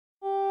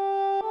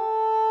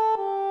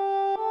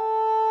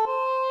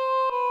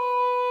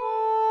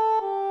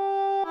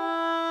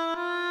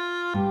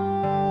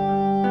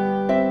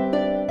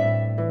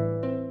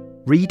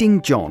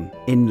Reading John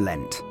in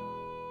Lent,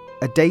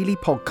 a daily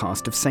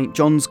podcast of St.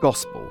 John's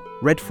Gospel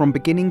read from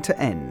beginning to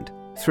end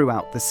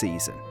throughout the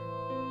season.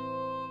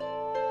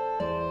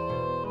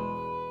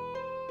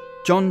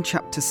 John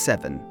chapter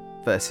 7,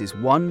 verses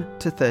 1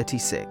 to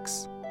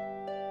 36.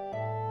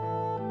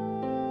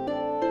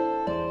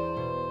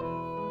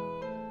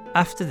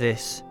 After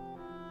this,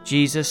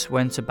 Jesus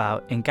went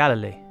about in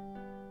Galilee.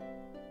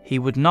 He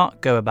would not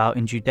go about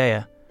in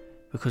Judea,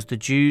 because the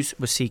Jews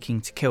were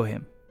seeking to kill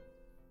him.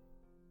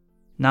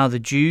 Now the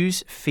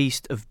Jews'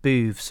 feast of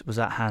booths was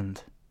at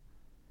hand.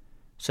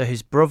 So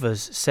his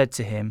brothers said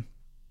to him,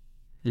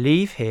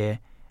 "Leave here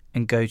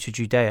and go to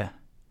Judea,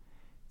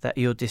 that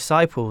your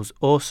disciples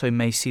also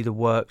may see the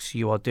works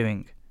you are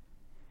doing.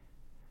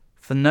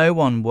 For no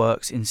one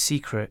works in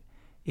secret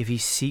if he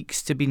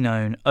seeks to be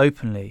known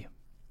openly.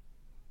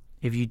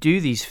 If you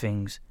do these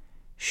things,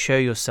 show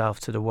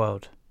yourself to the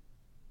world."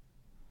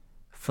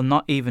 For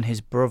not even his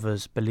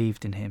brothers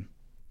believed in him.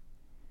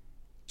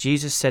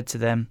 Jesus said to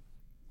them,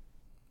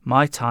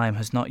 "My time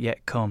has not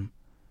yet come,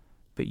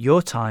 but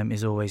your time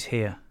is always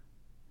here.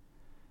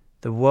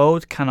 The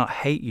world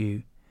cannot hate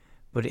you,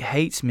 but it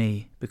hates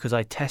me because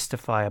I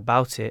testify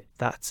about it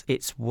that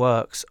its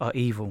works are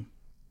evil.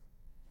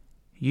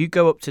 You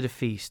go up to the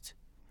feast.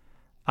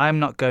 I am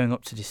not going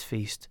up to this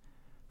feast,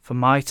 for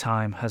my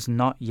time has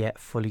not yet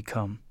fully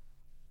come."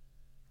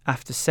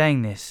 After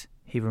saying this,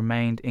 he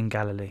remained in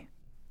Galilee.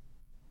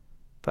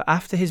 But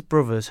after his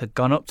brothers had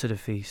gone up to the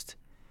feast,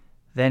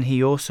 then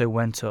he also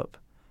went up,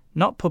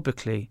 not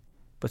publicly,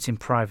 but in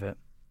private.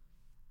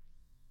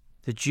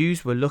 The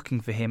Jews were looking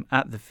for him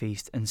at the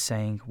feast and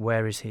saying,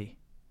 "Where is he?"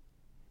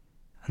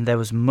 And there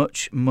was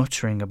much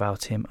muttering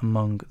about him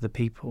among the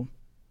people.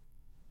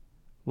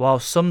 While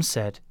some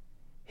said,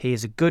 "He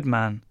is a good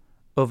man,"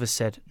 others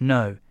said,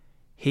 "No,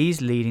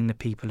 he's leading the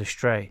people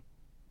astray."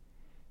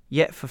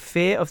 Yet for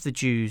fear of the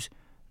Jews,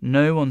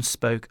 no one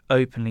spoke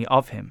openly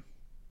of him.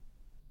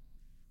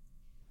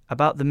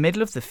 About the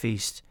middle of the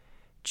feast,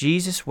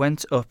 Jesus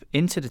went up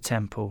into the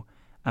temple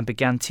and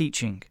began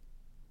teaching.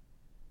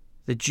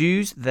 The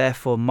Jews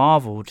therefore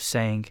marveled,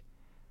 saying,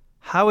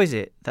 "How is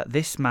it that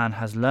this man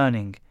has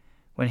learning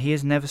when he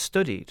has never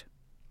studied?"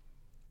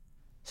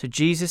 So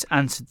Jesus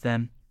answered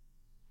them,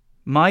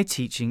 "My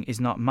teaching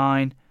is not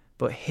mine,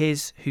 but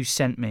his who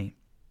sent me.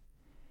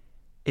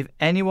 If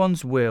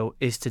anyone's will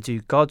is to do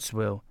God's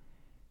will,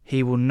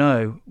 he will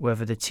know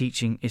whether the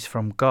teaching is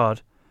from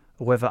God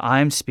or whether I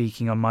am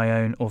speaking on my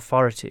own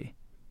authority.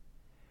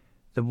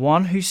 The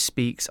one who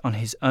speaks on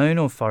his own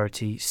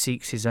authority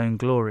seeks his own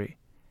glory,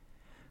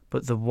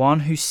 but the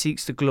one who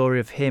seeks the glory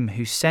of him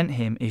who sent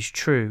him is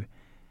true,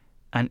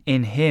 and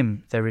in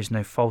him there is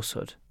no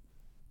falsehood.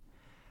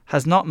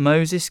 Has not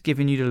Moses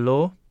given you the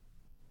law?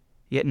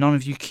 Yet none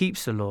of you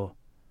keeps the law.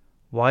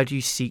 Why do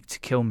you seek to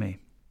kill me?"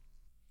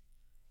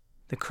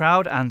 The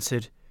crowd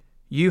answered,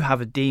 "You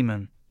have a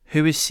demon.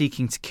 Who is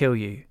seeking to kill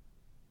you?"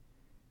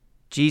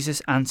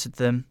 Jesus answered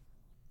them,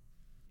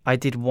 "I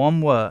did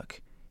one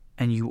work,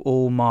 and you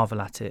all marvel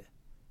at it.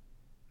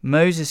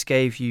 Moses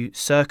gave you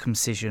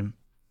circumcision,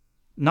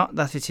 not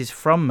that it is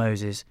from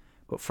Moses,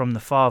 but from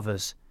the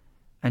fathers,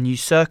 and you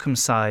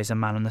circumcise a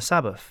man on the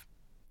Sabbath.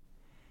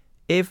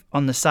 If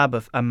on the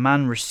Sabbath a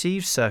man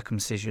receives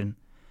circumcision,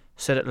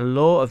 so that the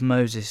law of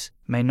Moses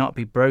may not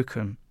be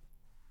broken,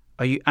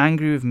 are you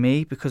angry with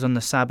me because on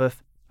the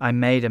Sabbath I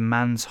made a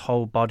man's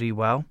whole body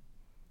well?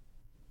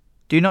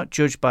 Do not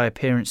judge by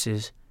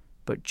appearances,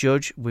 but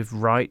judge with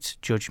right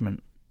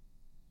judgment."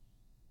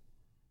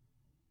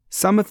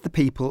 Some of the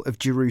people of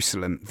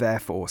Jerusalem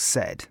therefore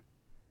said,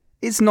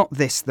 "Is not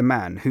this the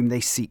man whom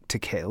they seek to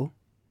kill?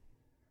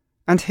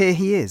 And here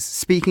he is,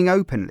 speaking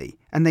openly,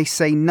 and they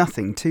say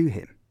nothing to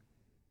him.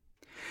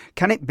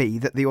 Can it be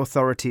that the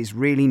authorities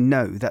really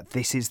know that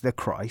this is the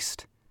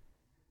Christ?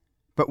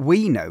 But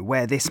we know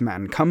where this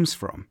man comes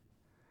from,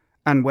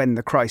 and when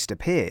the Christ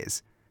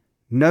appears,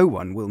 no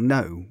one will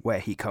know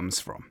where he comes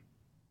from."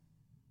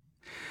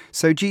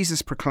 So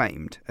Jesus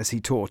proclaimed as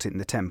he taught in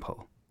the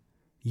temple,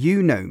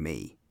 "You know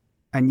me,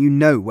 and you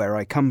know where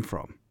I come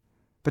from,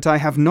 but I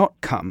have not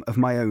come of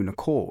my own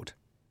accord.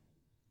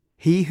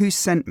 He who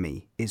sent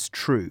me is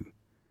true,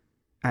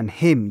 and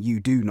him you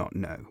do not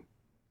know.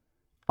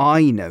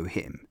 I know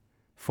him,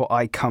 for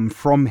I come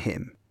from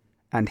him,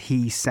 and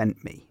he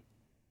sent me."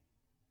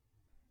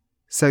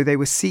 So they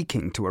were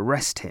seeking to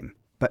arrest him,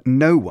 but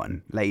no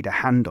one laid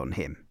a hand on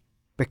him,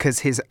 because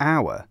his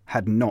hour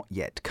had not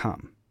yet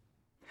come.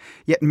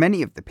 Yet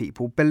many of the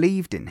people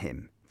believed in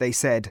him. They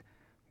said,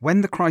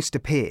 "When the Christ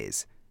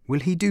appears, will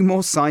he do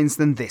more signs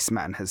than this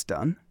man has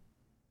done?"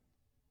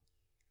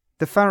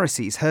 The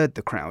Pharisees heard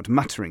the crowd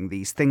muttering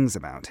these things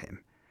about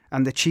him,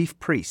 and the chief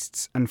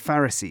priests and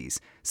Pharisees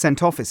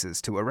sent officers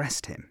to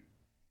arrest him.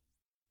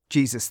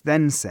 Jesus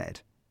then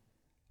said,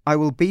 "I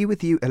will be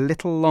with you a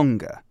little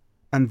longer,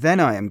 and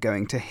then I am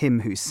going to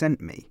him who sent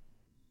me.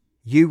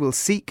 You will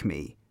seek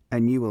me,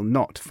 and you will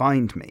not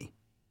find me.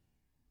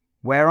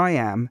 Where I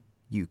am,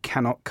 you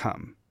cannot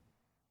come."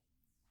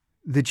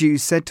 The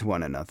Jews said to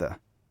one another,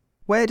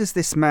 Where does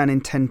this man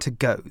intend to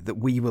go that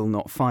we will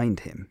not find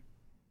him?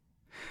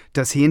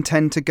 Does he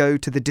intend to go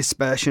to the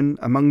dispersion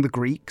among the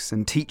Greeks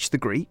and teach the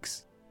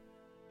Greeks?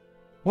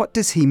 What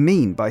does he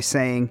mean by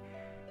saying,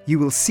 'You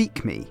will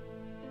seek me,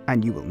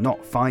 and you will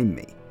not find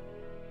me,'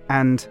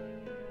 and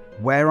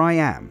 'Where I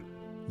am,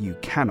 you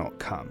cannot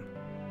come'?"